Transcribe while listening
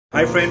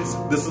Hi friends,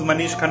 this is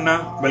Manish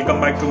Khanna. Welcome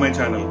back to my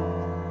channel.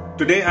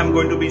 Today I'm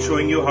going to be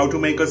showing you how to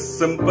make a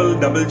simple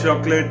double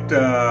chocolate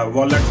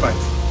walnut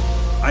fudge.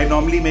 I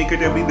normally make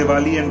it every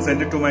Diwali and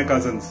send it to my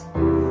cousins.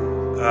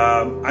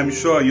 I'm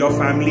sure your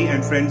family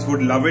and friends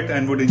would love it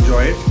and would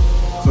enjoy it.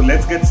 So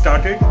let's get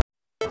started.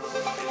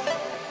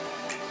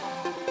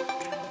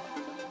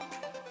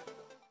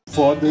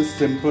 For this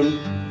simple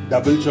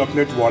double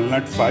chocolate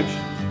walnut fudge,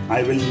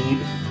 I will need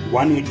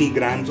 180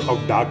 grams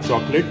of dark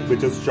chocolate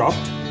which is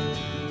chopped,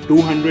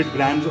 200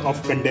 grams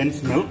of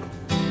condensed milk,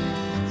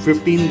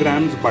 15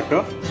 grams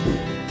butter,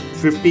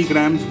 50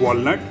 grams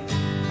walnut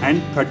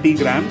and 30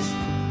 grams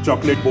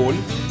chocolate bowl.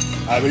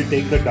 I will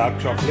take the dark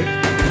chocolate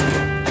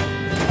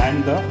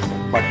and the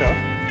butter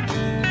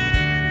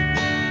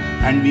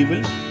and we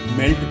will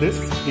melt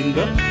this in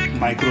the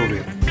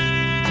microwave.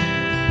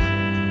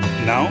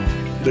 Now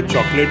the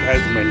chocolate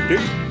has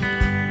melted.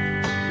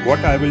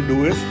 What I will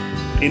do is,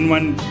 in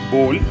one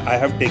bowl I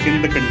have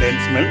taken the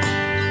condensed milk.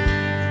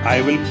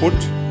 I will put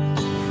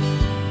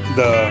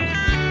the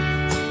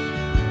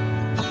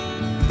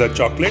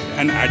chocolate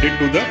and add it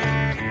to the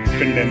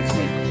condensed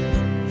milk.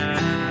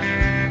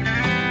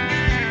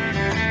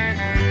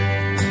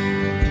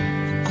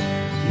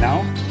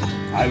 Now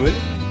I will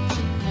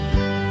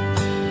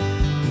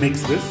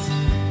mix this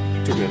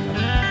together.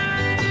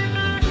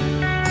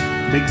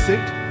 Mix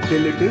it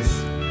till it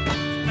is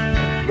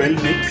well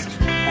mixed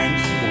and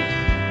smooth.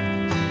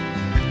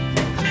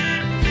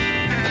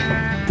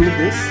 To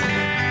this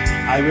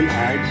I will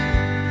add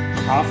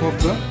half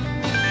of the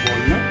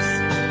walnuts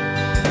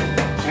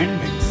and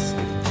mix.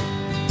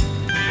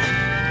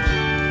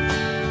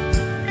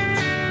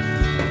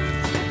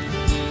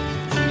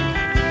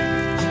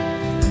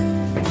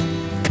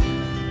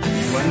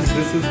 Once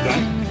this is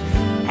done,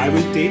 I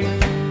will take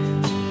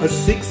a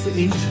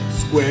 6-inch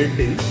square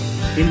tin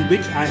in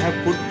which I have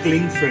put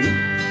cling film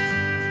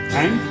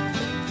and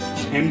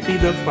empty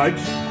the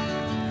fudge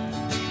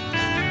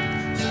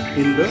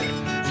in the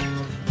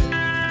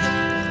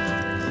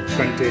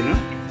container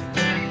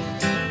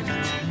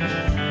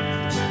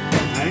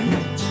and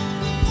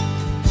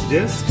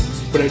just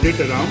spread it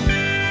around.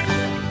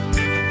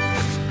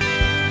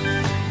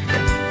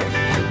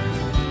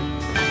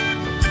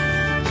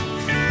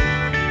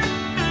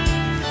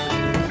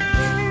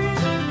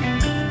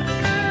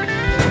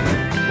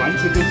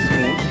 Once it is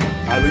smooth,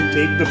 I will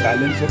take the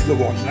balance of the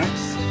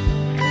walnuts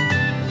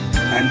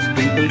and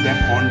sprinkle them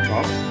on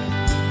top.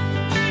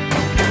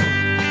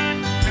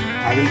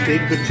 I will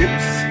take the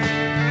chips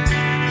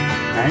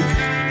and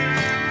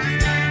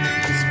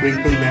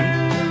sprinkle them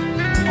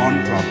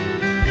on top.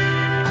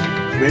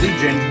 Very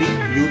gently,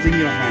 using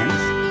your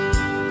hands,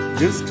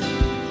 just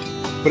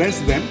press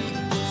them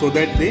so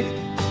that they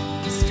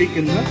stick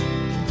in the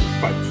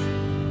fudge.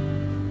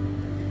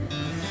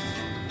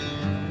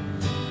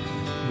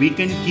 We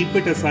can keep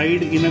it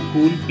aside in a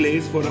cool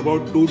place for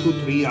about 2 to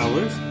 3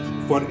 hours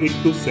for it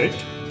to set,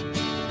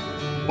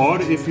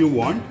 or if you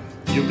want,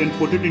 you can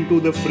put it into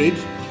the fridge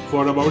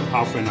for about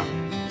half an hour.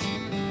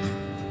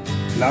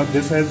 Now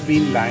this has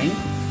been lying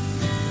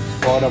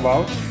for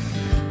about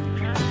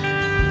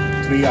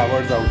 3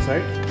 hours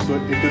outside, so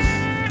it is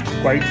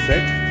quite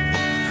set.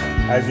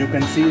 As you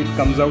can see, it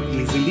comes out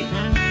easily.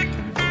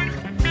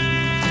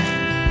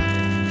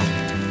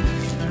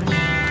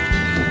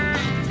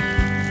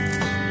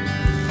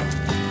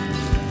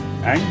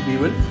 And we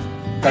will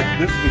cut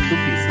this into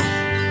pieces.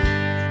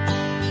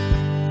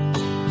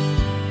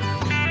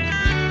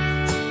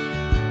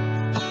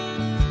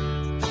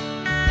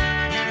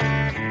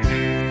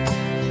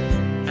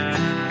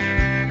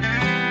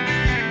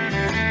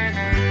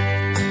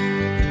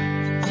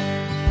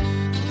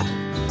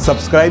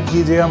 Subscribe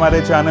कीजिए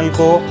हमारे channel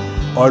को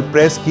और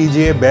press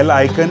कीजिए bell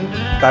icon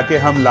ताकि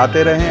हम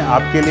लाते रहें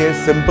आपके लिए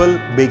सिंपल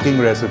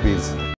बेकिंग रेसिपीज।